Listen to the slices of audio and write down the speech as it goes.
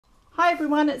Hi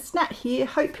everyone, it's Nat here.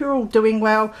 Hope you're all doing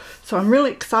well. So I'm really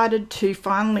excited to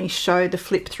finally show the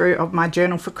flip through of my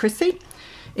journal for Chrissy.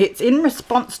 It's in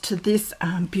response to this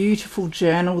beautiful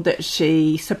journal that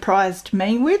she surprised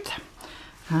me with.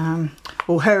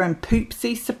 Or her and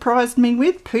Poopsie surprised me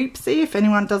with. Poopsie, if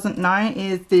anyone doesn't know,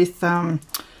 is this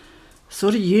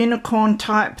sort of unicorn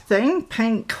type thing,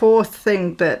 pink horse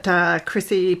thing that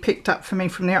Chrissy picked up for me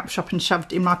from the op shop and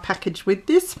shoved in my package with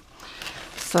this.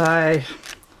 So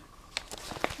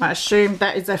I assume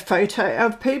that is a photo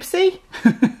of Poopsie.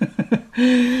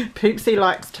 Poopsie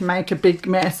likes to make a big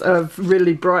mess of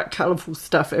really bright colourful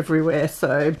stuff everywhere,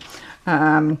 so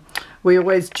we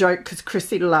always joke because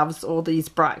Chrissy loves all these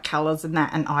bright colours and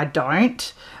that, and I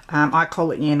don't. I call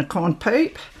it unicorn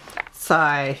poop.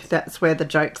 So that's where the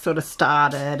joke sort of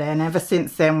started, and ever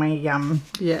since then we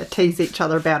tease each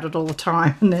other about it all the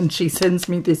time. And then she sends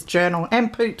me this journal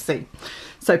and Poopsie.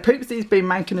 So Poopsie's been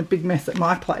making a big mess at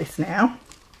my place now,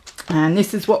 and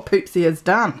this is what Poopsie has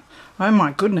done. Oh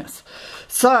my goodness.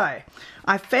 So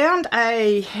I found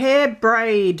a hair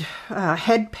braid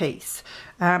headpiece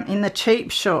in the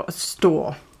cheap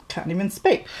store, can't even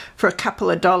speak, for a couple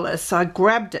of dollars. So I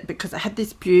grabbed it because it had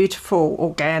this beautiful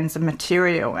organza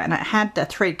material and it had the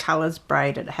three colours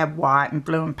braided. It had white and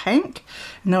blue and pink,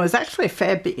 and there was actually a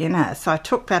fair bit in it. So I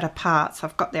took that apart, so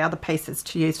I've got the other pieces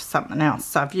to use for something else.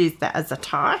 So I've used that as a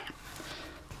tie.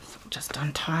 So I'll just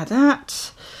untie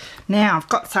that. Now I've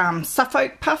got some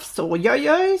Suffolk Puffs or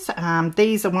yo-yos.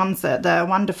 These are ones that the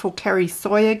wonderful Kerry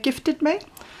Sawyer gifted me.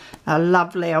 They're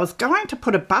lovely. I was going to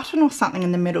put a button or something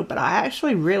in the middle, but I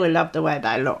actually really love the way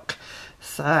they look.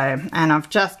 So, and I've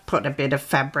just put a bit of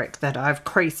fabric that I've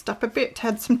creased up a bit to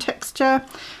add some texture.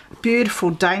 Beautiful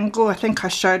dangle. I think I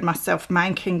showed myself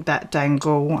making that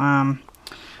dangle,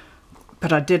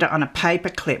 but I did it on a paper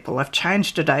clip. Well, I've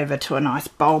changed it over to a nice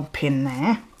bulb pin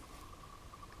there.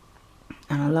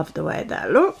 And I love the way that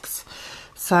looks.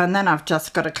 So, and then I've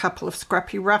just got a couple of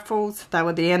scrappy ruffles. They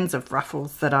were the ends of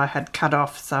ruffles that I had cut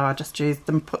off, so I just used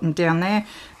them, put them down there.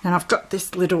 And I've got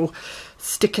this little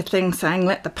sticker thing saying,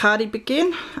 let the party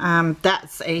begin.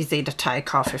 That's easy to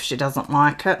take off if she doesn't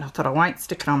like it. I thought I won't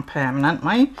stick it on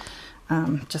permanently,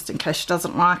 just in case she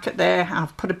doesn't like it there.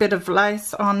 I've put a bit of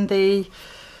lace on the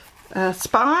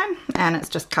spine, and it's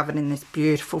just covered in this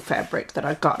beautiful fabric that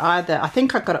I got. I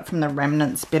think I got it from the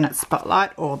Remnants bin at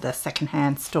Spotlight or the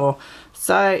secondhand store.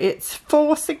 So it's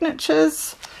 4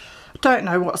 signatures. I don't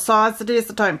know what size it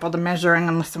is. I don't bother measuring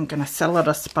unless I'm going to sell it,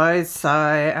 I suppose.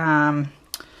 So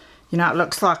you know, it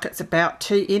looks like it's about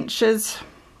 2 inches,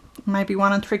 maybe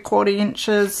 1 3/4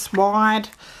 inches wide.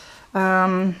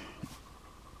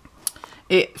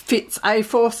 It fits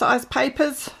A4 size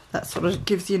papers. That sort of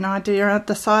gives you an idea of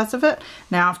the size of it.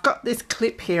 Now I've got this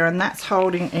clip here, and that's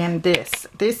holding in this.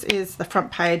 This is the front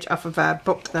page off of a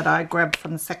book that I grabbed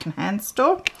from the secondhand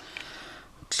store.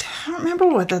 Can't remember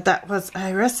whether that was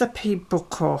a recipe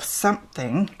book or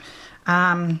something.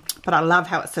 But I love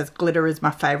how it says glitter is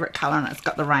my favourite colour, and it's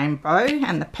got the rainbow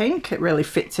and the pink. It really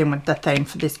fits in with the theme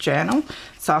for this journal.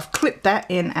 So I've clipped that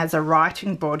in as a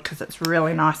writing board because it's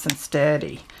really nice and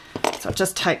sturdy. So I'll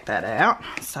just take that out.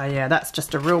 So yeah, that's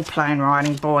just a real plain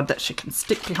writing board that she can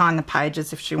stick behind the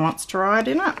pages if she wants to write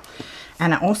in it.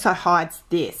 And it also hides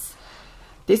this.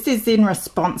 This is in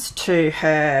response to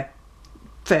her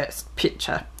first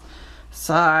picture.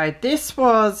 So this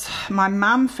was, my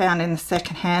mum found in the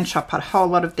second-hand shop a whole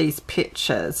lot of these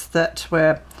pictures that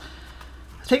were,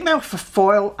 I think they were for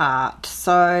foil art.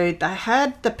 So they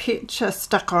had the picture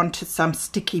stuck onto some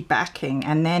sticky backing,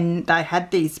 and then they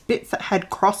had these bits that had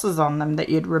crosses on them that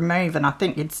you'd remove, and I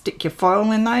think you'd stick your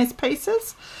foil in those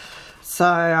pieces. So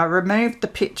I removed the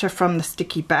picture from the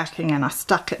sticky backing and I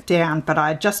stuck it down, but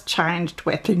I just changed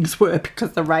where things were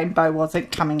because the rainbow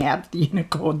wasn't coming out of the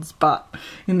unicorn's butt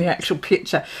in the actual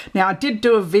picture. Now I did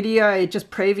do a video just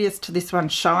previous to this one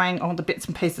showing all the bits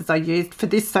and pieces I used for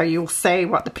this, so you'll see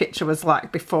what the picture was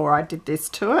like before I did this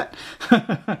to it.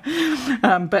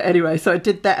 But anyway, so I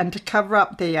did that, and to cover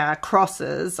up the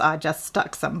crosses I just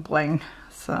stuck some bling.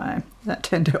 So that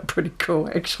turned out pretty cool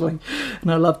actually,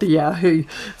 and I love the Yahoo.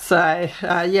 So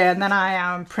yeah, and then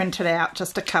I printed out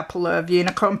just a couple of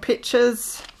unicorn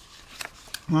pictures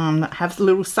that have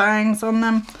little sayings on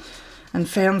them, and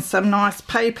found some nice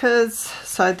papers.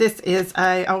 So this is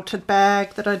a altered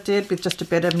bag that I did with just a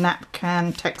bit of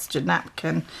napkin, textured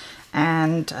napkin,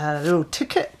 and a little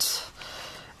ticket.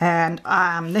 And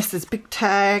this is Big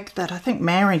Tag that I think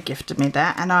Mary gifted me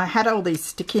that. And I had all these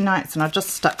sticky notes, and I just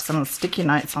stuck some of the sticky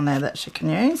notes on there that she can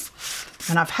use.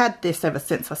 And I've had this ever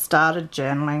since I started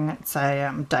journaling. It's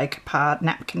a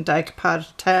napkin decoupage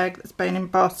tag that's been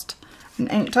embossed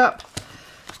and inked up.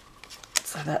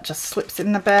 So that just slips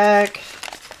in the bag.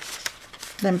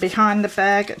 Then behind the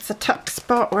bag it's a tuck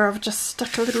spot where I've just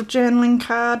stuck a little journaling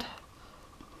card.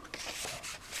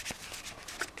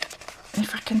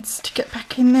 If I can stick it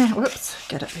back in there. Whoops,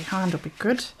 get it behind will be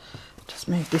good. Just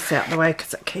move this out the way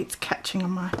because it keeps catching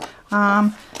on my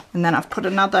arm. And then I've put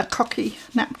another cocky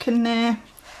napkin there.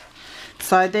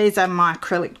 So these are my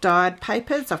acrylic dyed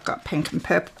papers. I've got pink and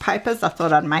purple papers. I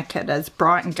thought I'd make it as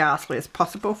bright and ghastly as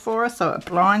possible for her so it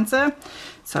blinds her.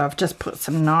 So I've just put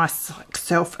some nice like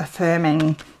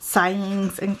self-affirming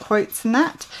sayings and quotes and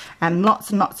that. And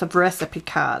lots of recipe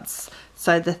cards.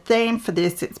 So the theme for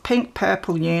this, it's pink,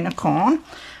 purple, unicorn.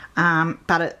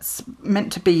 But it's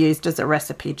meant to be used as a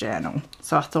recipe journal.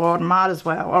 So I thought might as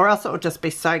well. Or else it will just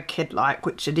be so kid-like,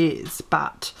 which it is.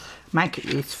 But make it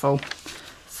useful.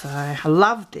 So I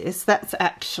love this. That's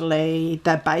actually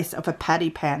the base of a patty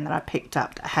pan that I picked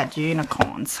up that had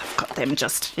unicorns. I've got them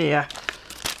just here.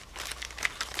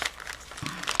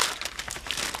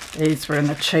 These were in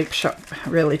the cheap shop,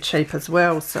 really cheap as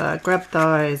well. So I grabbed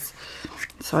those.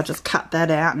 So I just cut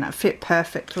that out and it fit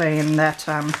perfectly in that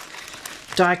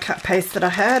die cut piece that I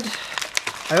had.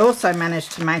 I also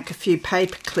managed to make a few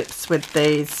paper clips with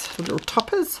these little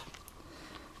toppers.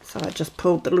 So I just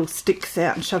pulled the little sticks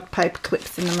out and shoved paper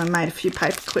clips in them and made a few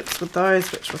paper clips with those,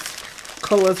 which was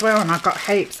cool as well. And I got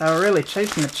heaps. They were really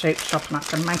cheap in the cheap shop and I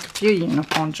can make a few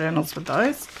unicorn journals with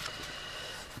those.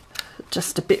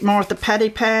 Just a bit more of the patty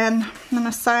pan and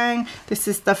a saying. This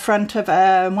is the front of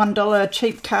a $1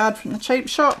 cheap card from the cheap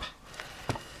shop.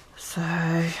 So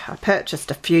I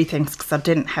purchased a few things because I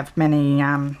didn't have many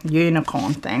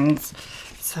unicorn things.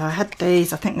 So I had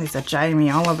these. I think these are Jamie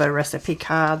Oliver recipe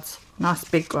cards. Nice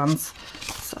big ones.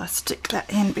 So I stick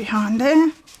that in behind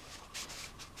there.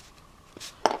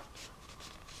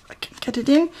 I can get it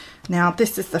in. Now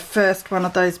this is the first one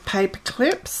of those paper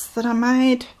clips that I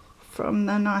made from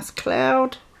the nice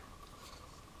cloud.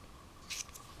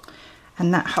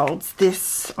 And that holds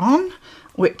this on,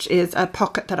 which is a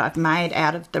pocket that I've made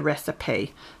out of the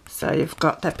recipe. So you've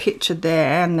got the picture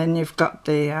there and then you've got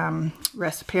the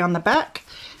recipe on the back.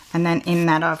 And then in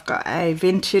that I've got a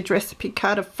vintage recipe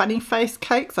card of funny face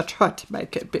cakes. I tried to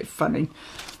make it a bit funny.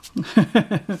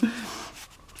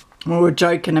 We were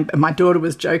joking, my daughter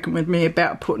was joking with me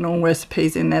about putting all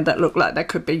recipes in there that look like they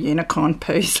could be unicorn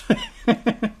peas.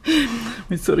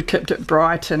 We sort of kept it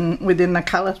bright and within the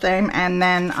colour theme. And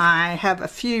then I have a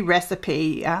few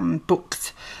recipe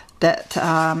books that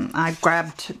I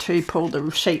grabbed to pull the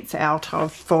sheets out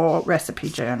of for recipe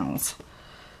journals.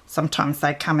 Sometimes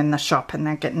they come in the shop and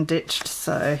they're getting ditched,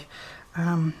 so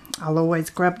I'll always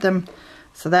grab them.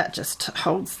 So that just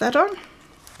holds that on.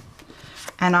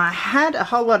 And I had a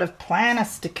whole lot of planner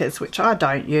stickers, which I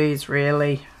don't use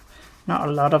really. Not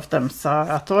a lot of them, so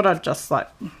I thought I'd just like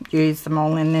use them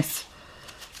all in this.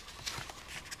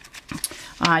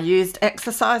 I used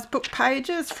exercise book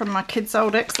pages from my kids'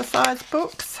 old exercise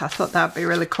books. I thought that would be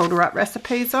really cool to write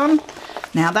recipes on.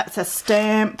 Now that's a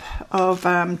stamp of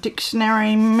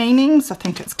dictionary meanings. I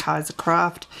think it's Kaiser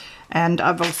Craft. And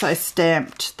I've also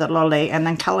stamped the lolly and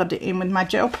then coloured it in with my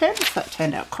gel pens. That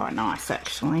turned out quite nice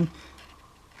actually.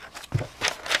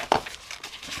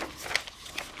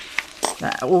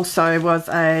 That also was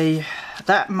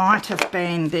that might have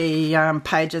been the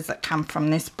pages that come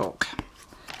from this book.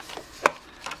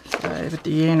 So with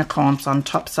the unicorns on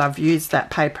top, so I've used that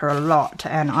paper a lot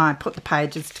and I put the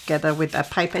pages together with a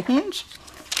paper hinge.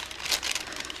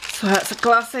 So that's a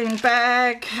glassine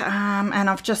bag and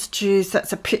I've just used,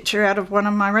 that's a picture out of one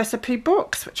of my recipe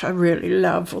books, which I really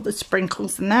love, all the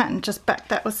sprinkles and that, and just back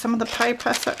that with some of the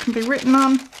paper so it can be written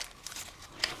on.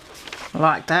 I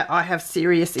like that. I have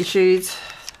serious issues.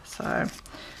 So,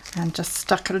 and just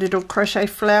stuck a little crochet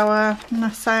flower and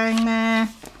a saying there.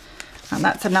 And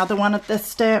that's another one of the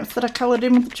stamps that I coloured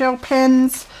in with gel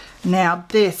pens. Now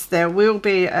this, there will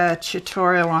be a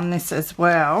tutorial on this as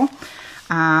well.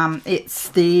 It's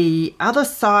the other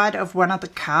side of one of the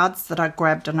cards that I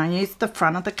grabbed, and I used the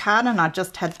front of the card and I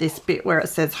just had this bit where it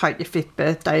says, hope your 5th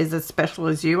birthday is as special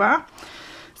as you are.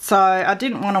 So I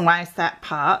didn't want to waste that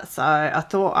part, so I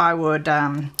thought I would,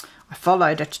 I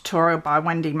followed a tutorial by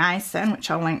Wendy Mason,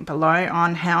 which I'll link below,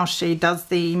 on how she does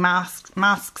the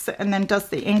masks and then does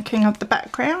the inking of the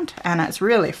background, and it's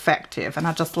really effective and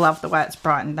I just love the way it's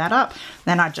brightened that up.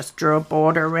 Then I just drew a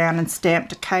border around and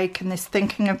stamped a cake and this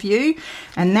thinking of you,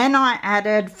 and then I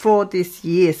added for this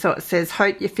year, so it says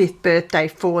hope your 5th birthday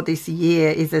for this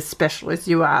year is as special as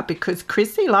you are, because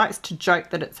Chrissy likes to joke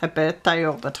that it's her birthday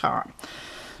all the time,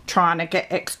 trying to get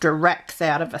extra racks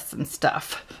out of us and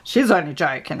stuff. She's only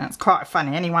joking. It's quite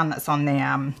funny. Anyone that's on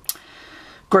the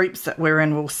groups that we're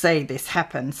in will see this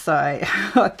happen. So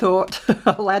I thought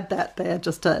I'll add that there,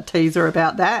 just a teaser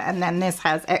about that. And then this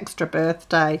has extra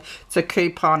birthday. It's a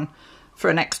coupon for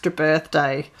an extra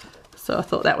birthday. So I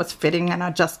thought that was fitting, and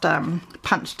I just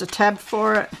punched a tab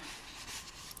for it.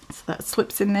 So that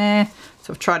slips in there.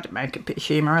 So I've tried to make it a bit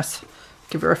humorous,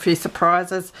 give her a few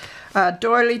surprises.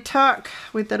 Doily tuck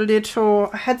with a little,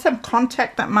 I had some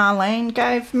contact that Marlene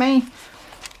gave me.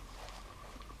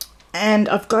 And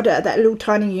I've got that little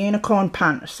tiny unicorn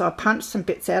punch. So I punched some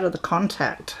bits out of the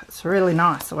contact. It's really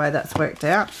nice the way that's worked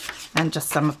out. And just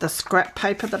some of the scrap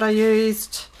paper that I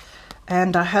used.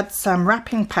 And I had some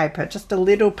wrapping paper, just a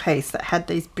little piece that had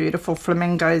these beautiful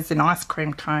flamingos in ice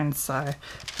cream cones. So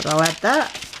but I'll add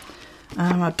that.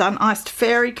 I've done iced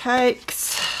fairy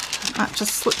cakes. That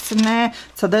just slips in there.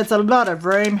 So there's a lot of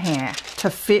room here to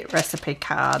fit recipe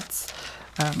cards.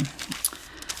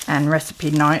 And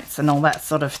recipe notes and all that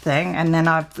sort of thing. And then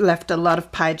I've left a lot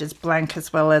of pages blank,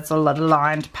 as well as a lot of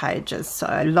lined pages,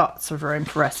 so lots of room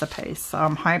for recipes. So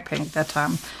I'm hoping that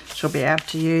she'll be able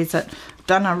to use it.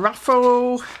 Done a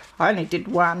ruffle. I only did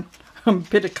one. I'm a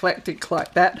bit eclectic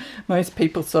like that. Most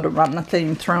people sort of run the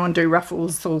theme through and do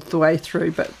ruffles all the way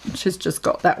through, but she's just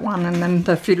got that one, and then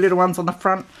the few little ones on the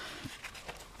front.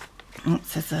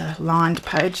 There's a lined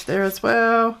page there as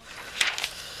well.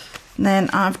 Then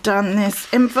I've done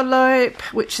this envelope,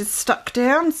 which is stuck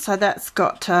down. So that's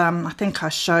got, I think I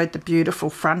showed the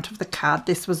beautiful front of the card.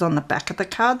 This was on the back of the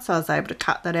card, so I was able to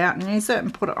cut that out and use it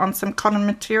and put it on some cotton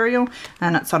material.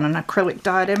 And it's on an acrylic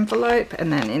dyed envelope.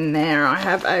 And then in there I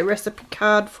have a recipe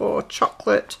card for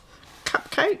chocolate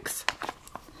cupcakes.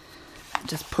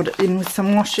 Just put it in with some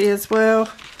washi as well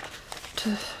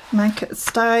to make it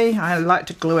stay. I like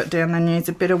to glue it down and use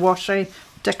a bit of washi.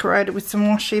 Decorate it with some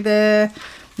washi there.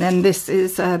 Then this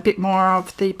is a bit more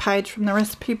of the page from the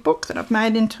recipe book that I've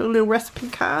made into a little recipe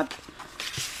card.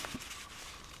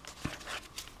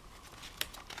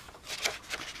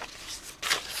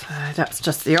 So that's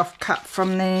just the offcut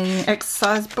from the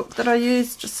exercise book that I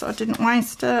used, just so I didn't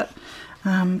waste it.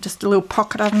 Just a little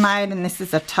pocket I've made, and this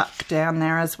is a tuck down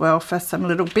there as well for some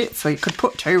little bits, so you could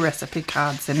put 2 recipe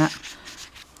cards in it.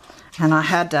 And I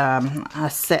had a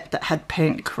set that had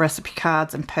pink recipe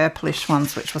cards and purplish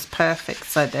ones, which was perfect.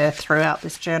 So they're throughout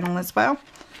this journal as well.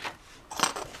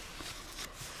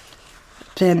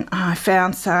 Then I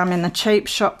found some in the cheap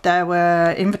shop. They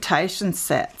were invitation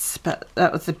sets, but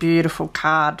that was a beautiful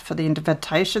card for the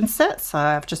invitation set. So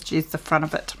I've just used the front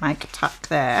of it to make a tuck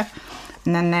there.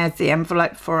 And then there's the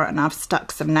envelope for it, and I've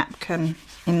stuck some napkin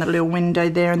in the little window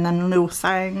there, and then a little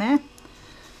saying there.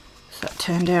 So it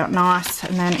turned out nice.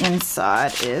 And then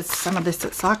inside is some of this.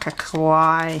 It's like a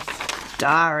kawaii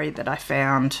diary that I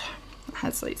found. It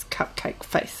has these cupcake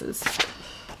faces.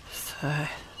 So I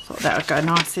thought that would go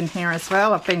nice in here as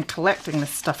well. I've been collecting this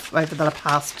stuff over the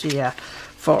past year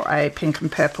for a pink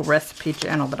and purple recipe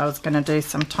journal that I was going to do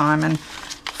sometime, and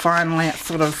finally it's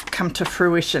sort of come to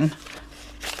fruition.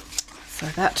 So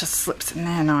that just slips in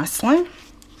there nicely.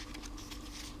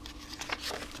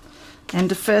 And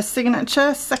the first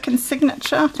signature, second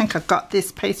signature. I think I got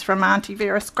this piece from Auntie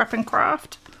Vera Scrap and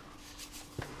Craft,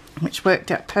 which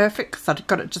worked out perfect because I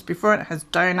got it just before. It has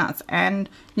donuts and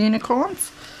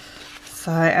unicorns.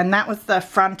 So, and that was the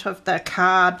front of the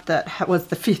card that was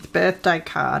the 5th birthday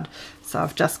card. So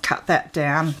I've just cut that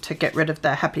down to get rid of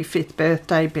the happy 5th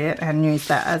birthday bit and use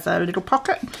that as a little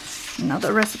pocket.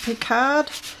 Another recipe card.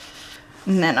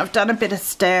 And then I've done a bit of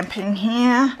stamping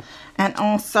here. And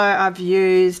also I've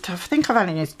used, I think I've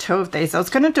only used 2 of these. I was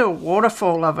going to do a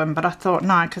waterfall of them, but I thought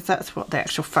no, because that's what the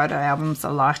actual photo albums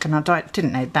are like, and I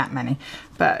didn't need that many.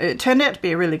 But it turned out to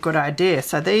be a really good idea.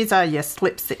 So these are your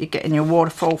slips that you get in your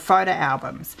waterfall photo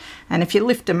albums. And if you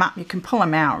lift them up, you can pull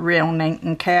them out real neat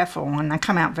and careful, and they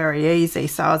come out very easy.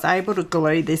 So I was able to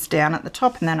glue this down at the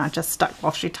top, and then I just stuck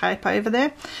washi tape over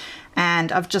there.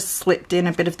 And I've just slipped in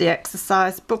a bit of the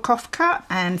exercise book offcut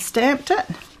and stamped it.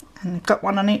 And got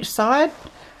one on each side,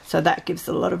 so that gives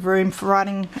a lot of room for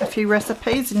writing a few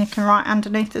recipes, and you can write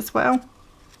underneath as well.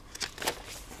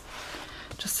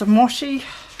 Just some washi.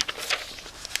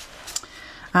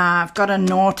 I've got a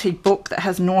naughty book that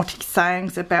has naughty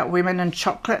sayings about women and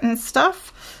chocolate and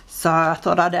stuff, so I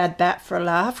thought I'd add that for a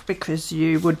laugh, because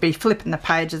you would be flipping the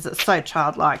pages. It's so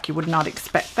childlike, you would not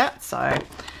expect that. So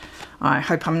I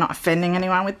hope I'm not offending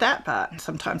anyone with that, but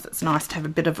sometimes it's nice to have a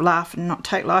bit of laugh and not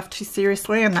take life too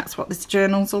seriously, and that's what this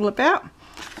journal's all about.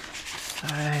 So,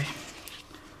 as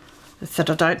I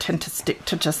said, I don't tend to stick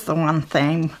to just the one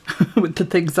theme with the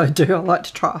things I do. I like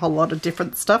to try a whole lot of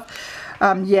different stuff.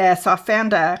 Yeah, so I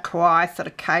found a kawaii sort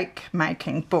of cake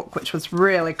making book, which was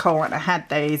really cool, and it had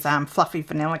these fluffy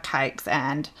vanilla cakes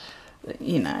and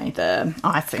you know, the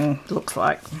icing looks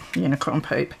like unicorn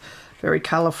poop. Very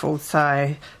colourful.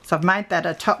 So I've made that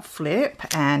a top flip,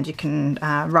 and you can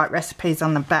write recipes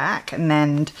on the back, and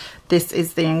then this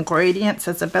is the ingredients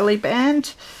as a belly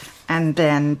band, and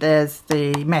then there's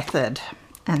the method,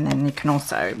 and then you can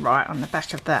also write on the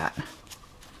back of that.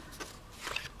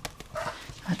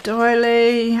 A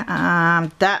doily,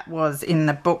 that was in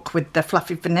the book with the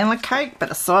fluffy vanilla cake,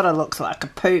 but it sort of looks like a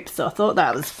poop, so I thought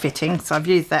that was fitting, so I've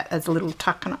used that as a little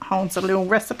tuck, and it holds a little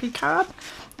recipe card.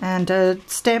 And a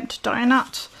stamped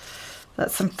donut.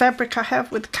 That's some fabric I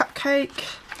have with cupcake.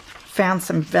 Found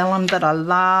some vellum that I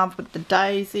love with the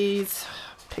daisies.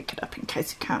 Pick it up in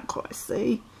case you can't quite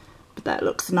see. But that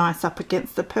looks nice up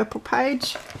against the purple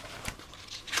page.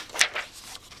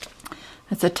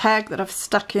 There's a tag that I've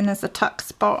stuck in as a tuck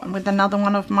spot, and with another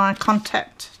one of my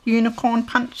contact unicorn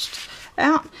punched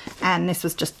out. And this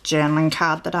was just a journaling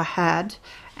card that I had.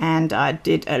 And I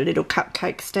did a little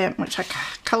cupcake stamp which I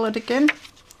coloured again.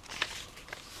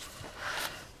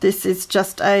 This is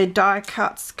just a die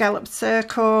cut scallop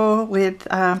circle with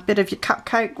a bit of your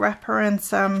cupcake wrapper and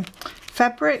some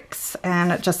fabrics,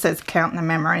 and it just says count the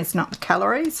memories, not the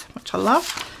calories, which I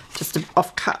love. Just an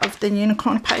offcut of the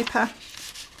unicorn paper.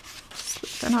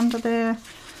 Slip that under there.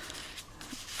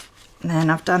 And then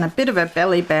I've done a bit of a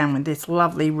belly band with this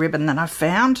lovely ribbon that I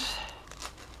found.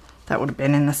 That would have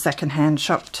been in the second-hand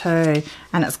shop too.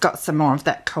 And it's got some more of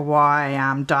that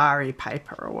kawaii diary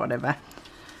paper or whatever.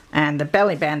 And the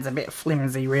belly band's a bit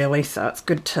flimsy really, so it's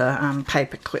good to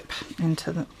paper clip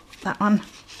into that one.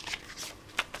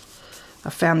 I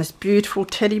found this beautiful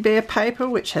teddy bear paper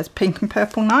which has pink and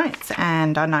purple notes,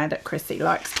 and I know that Chrissy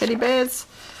likes teddy bears.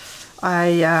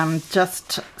 I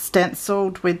just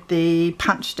stenciled with the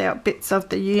punched out bits of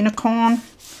the unicorn,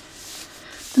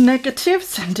 the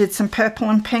negatives, and did some purple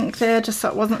and pink there just so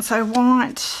it wasn't so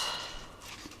white.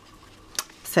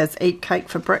 It says eat cake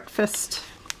for breakfast.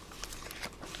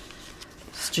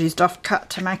 Just used offcut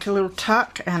to make a little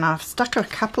tuck, and I've stuck a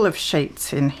couple of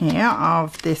sheets in here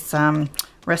of this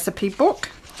recipe book,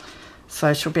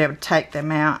 so she'll be able to take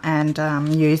them out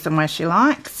and use them where she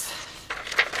likes.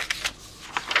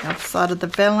 The other side of the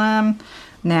vellum.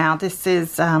 Now this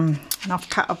is an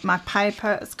offcut of my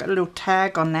paper. It's got a little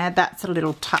tag on there. That's a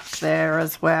little tuck there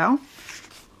as well.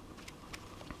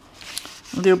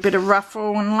 A little bit of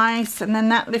ruffle and lace, and then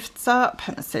that lifts up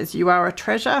and it says you are a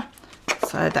treasure.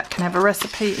 So that can have a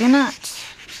recipe in it,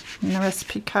 and the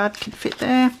recipe card can fit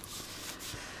there.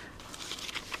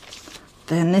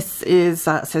 Then this is,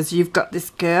 it says you've got this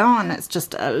girl, and it's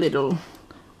just a little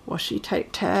washi tape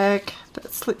tag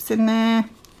that slips in there.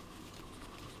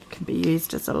 Can be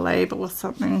used as a label or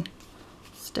something.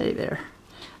 Stay there.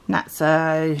 And that's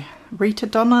a Rita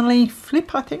Donnelly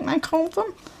flip, I think they call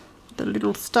them. The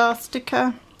little star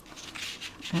sticker.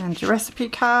 And your recipe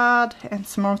card, and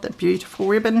some more of that beautiful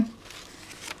ribbon.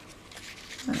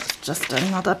 It's just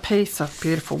another piece of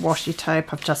beautiful washi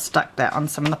tape. I've just stuck that on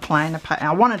some of the plainer paper.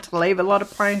 I wanted to leave a lot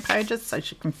of plain pages so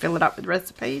she can fill it up with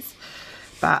recipes,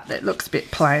 but it looks a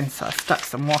bit plain, so I stuck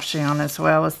some washi on as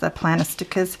well as the planner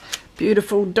stickers.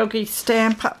 Beautiful doggy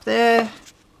stamp up there.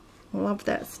 Love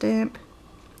that stamp.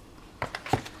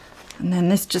 And then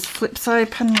this just flips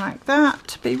open like that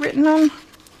to be written on.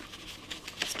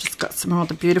 It's just got some more of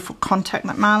the beautiful contact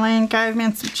that Marlene gave me,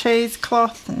 and some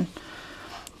cheesecloth, and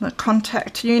the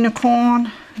contact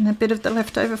unicorn, and a bit of the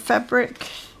leftover fabric.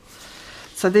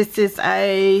 So this is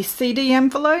a CD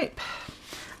envelope,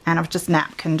 and I've just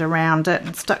napkined around it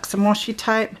and stuck some washi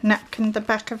tape, napkined the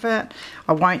back of it.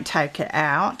 I won't take it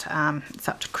out. It's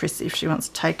up to Chrissy if she wants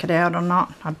to take it out or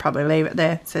not. I'd probably leave it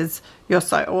there. It says, you're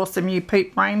so awesome, you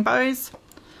poop rainbows.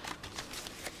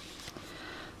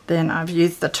 Then I've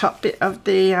used the top bit of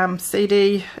the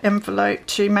CD envelope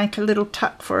to make a little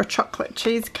tuck for a chocolate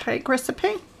cheesecake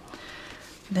recipe.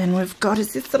 Then we've got,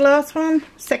 is this the last one?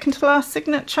 Second to last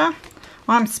signature.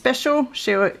 I'm special.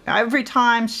 Every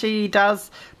time she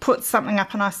does put something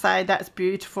up and I say that's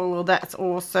beautiful or that's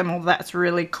awesome or that's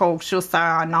really cool, she'll say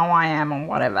I know I am or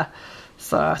whatever.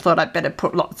 So I thought I'd better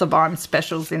put lots of I'm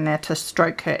specials in there to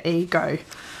stroke her ego.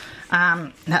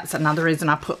 That's another reason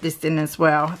I put this in as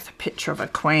well. It's a picture of a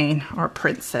queen or a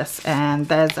princess, and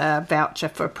there's a voucher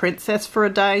for a princess for a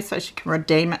day, so she can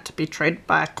redeem it to be treated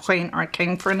by a queen or a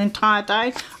king for an entire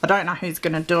day. I don't know who's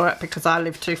going to do it because I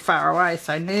live too far away,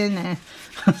 so nah.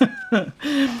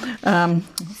 It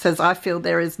says, I feel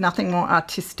there is nothing more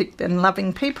artistic than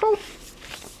loving people,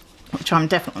 which I'm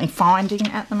definitely finding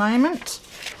at the moment.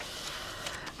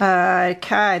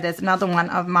 Okay, there's another one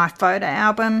of my photo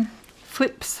album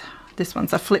flips. This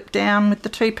one's a flip down with the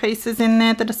two pieces in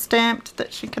there that are stamped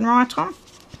that she can write on.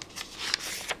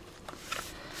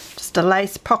 Just just a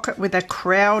lace pocket with a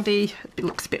crowdy, it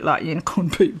looks a bit like unicorn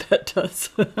boot, that does.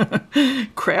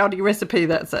 Crowdy recipe,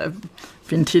 that's a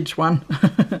vintage one.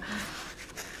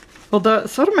 Although it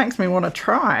sort of makes me want to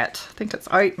try it. I think it's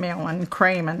oatmeal and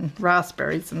cream and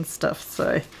raspberries and stuff,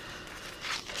 so.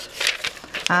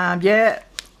 Yeah,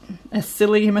 a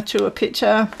silly immature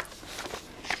picture.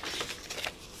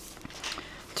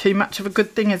 Too Much of a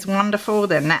Good Thing is Wonderful.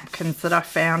 They're napkins that I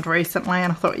found recently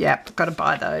and I thought, yep, I've got to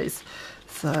buy those.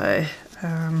 So,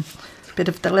 a bit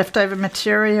of the leftover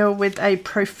material with a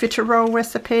profiterole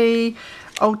recipe,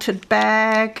 altered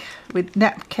bag with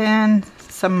napkin,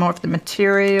 some more of the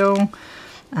material,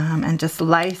 and just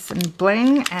lace and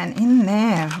bling. And in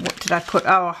there, what did I put?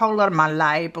 Oh, a whole lot of my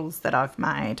labels that I've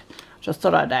made. Just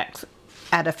thought I'd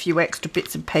add a few extra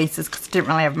bits and pieces because I didn't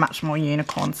really have much more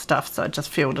unicorn stuff, so I just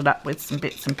filled it up with some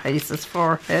bits and pieces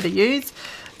for her to use.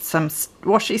 Some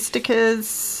washi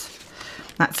stickers.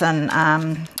 That's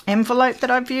an envelope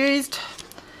that I've used.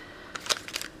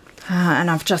 And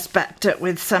I've just backed it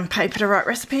with some paper to write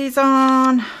recipes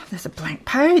on. There's a blank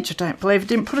page. I don't believe I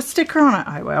didn't put a sticker on it.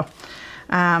 Oh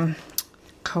well.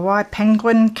 Kawaii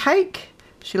penguin cake.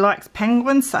 She likes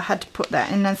penguins, so I had to put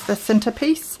that in as the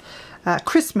centerpiece.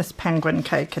 Christmas penguin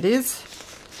cake it is.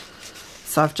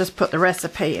 So I've just put the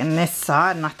recipe in this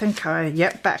side, and I think I,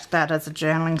 yep, backed that as a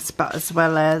journaling spot as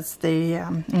well as the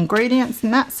ingredients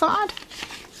in that side.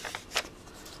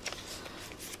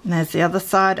 And there's the other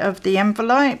side of the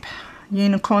envelope.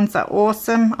 Unicorns are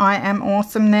awesome. I am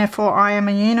awesome, therefore I am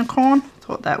a unicorn.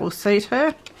 Thought that will suit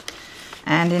her.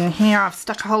 And in here I've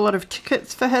stuck a whole lot of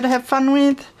tickets for her to have fun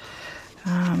with.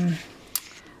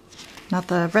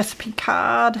 Another recipe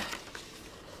card.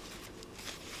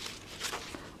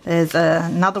 There's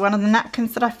another one of the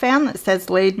napkins that I found that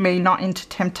says, "Lead me not into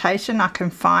temptation, I can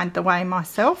find the way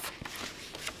myself."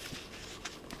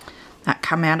 That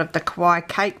come out of the Kawaii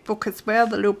cake book as well,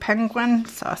 the little penguin.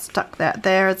 So I stuck that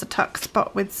there as a tuck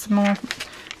spot with some more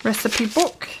recipe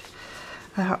book.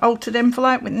 Altered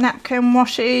envelope with napkin,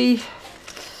 washi,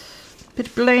 bit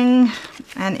of bling.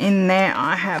 And in there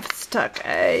I have stuck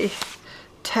a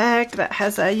tag that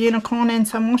has a unicorn and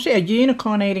some washi. A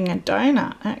unicorn eating a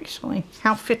donut, actually.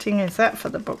 How fitting is that for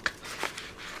the book?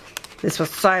 This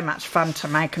was so much fun to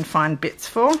make and find bits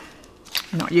for.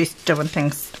 I'm not used to doing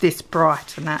things this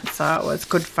bright and that, so it was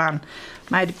good fun.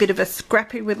 Made a bit of a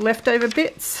scrappy with leftover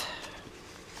bits.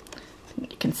 I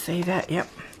think you can see that, yep.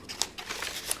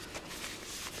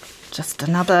 Just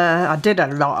another, I did a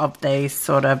lot of these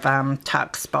sort of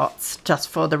tuck spots just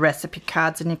for the recipe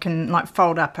cards, and you can like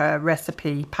fold up a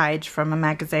recipe page from a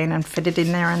magazine and fit it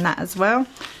in there and that as well.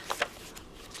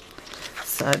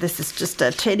 So this is just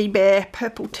a teddy bear,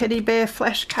 purple teddy bear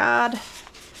flash card.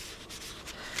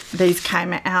 These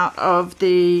came out of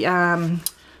the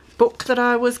book that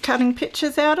I was cutting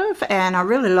pictures out of, and I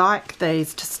really like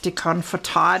these to stick on for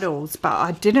titles, but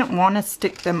I didn't want to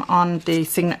stick them on the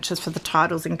signatures for the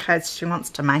titles in case she wants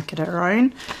to make it her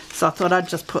own. So I thought I'd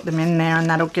just put them in there, and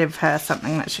that'll give her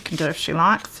something that she can do if she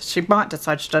likes. She might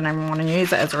decide she doesn't even want to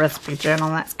use it as a recipe journal.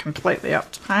 That's completely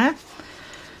up to her.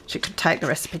 She could take the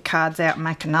recipe cards out and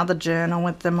make another journal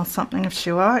with them or something if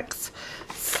she likes.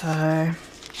 So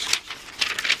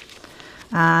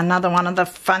another one of the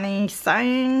funny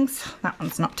sayings. That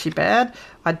one's not too bad.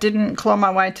 I didn't claw my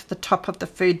way to the top of the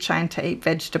food chain to eat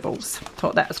vegetables.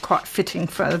 Thought that was quite fitting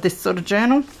for this sort of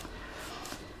journal.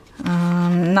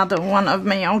 Another one of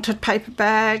me altered paper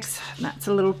bags. That's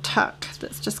a little tuck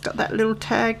that's just got that little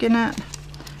tag in it.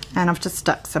 And I've just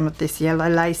stuck some of this yellow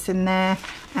lace in there.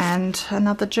 And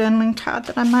another journaling card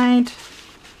that I made.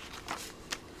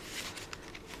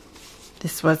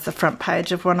 This was the front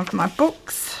page of one of my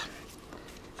books.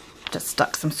 Just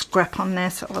stuck some scrap on there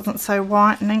so it wasn't so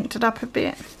white and inked it up a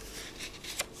bit.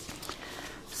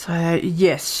 So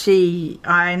yes,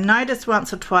 I noticed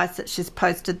once or twice that she's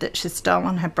posted that she's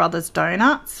stolen her brother's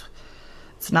donuts.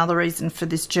 It's another reason for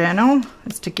this journal,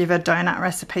 is to give her donut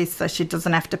recipes so she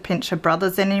doesn't have to pinch her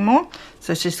brothers anymore.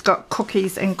 So she's got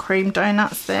cookies and cream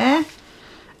donuts there.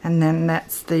 And then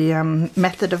that's the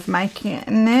method of making it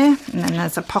in there. And then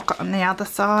there's a pocket on the other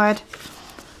side.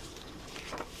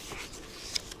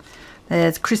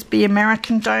 There's crispy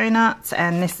American donuts,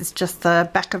 and this is just the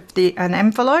back of an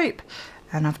envelope.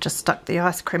 And I've just stuck the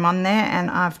ice cream on there,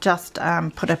 and I've just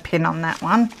put a pin on that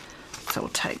one. So I'll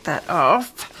take that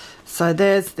off. So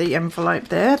there's the envelope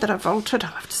there that I've altered.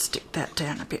 I'll have to stick that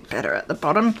down a bit better at the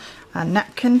bottom. I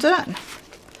napkined it.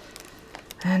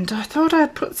 And I thought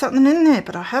I'd put something in there,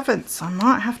 but I haven't, so I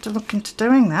might have to look into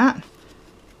doing that.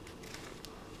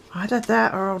 Either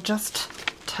that, or I'll just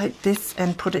take this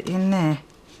and put it in there.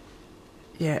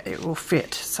 Yeah, it will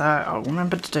fit, so I'll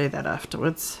remember to do that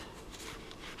afterwards.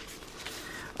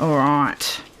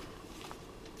 Alright.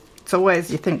 It's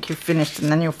always you think you've finished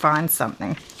and then you'll find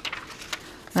something.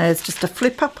 There's just a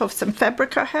flip up of some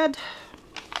fabric I had.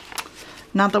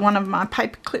 Another one of my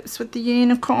paper clips with the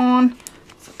unicorn.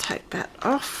 So I'll take that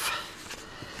off.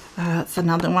 It's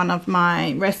another one of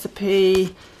my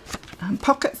recipe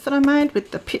pockets that I made with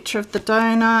the picture of the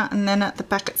donut, and then at the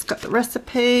back it's got the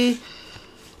recipe.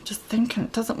 Just thinking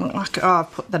it doesn't look like it. Oh,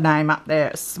 I've put the name up there.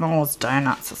 It's S'mores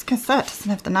Donuts. I was going to say it doesn't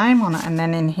have the name on it. And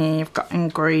then in here you've got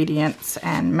ingredients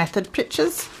and method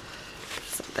pictures.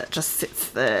 So that just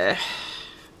sits there.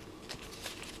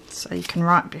 So you can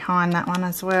write behind that one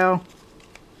as well.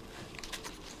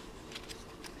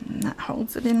 And that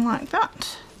holds it in like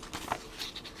that.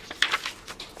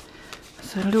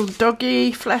 So a little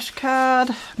doggy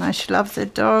flashcard. I know she loves her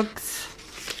dogs.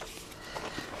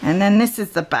 And then this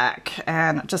is the back,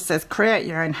 and it just says create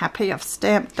your own happy. I've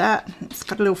stamped that. It's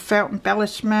got a little felt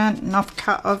embellishment, an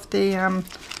offcut of the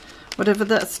whatever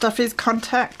that stuff is,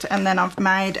 contact, and then I've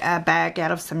made a bag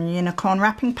out of some unicorn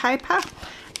wrapping paper,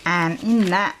 and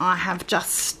in that I have just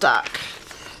stuck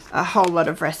a whole lot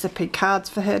of recipe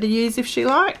cards for her to use if she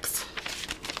likes.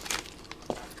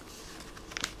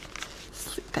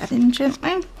 Slip that in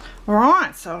gently.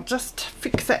 Alright, so I'll just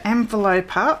fix the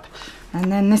envelope up. And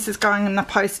then this is going in the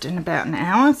post in about an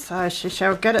hour, so she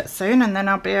shall get it soon, and then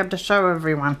I'll be able to show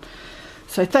everyone.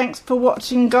 So thanks for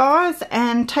watching, guys,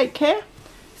 and take care.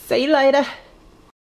 See you later.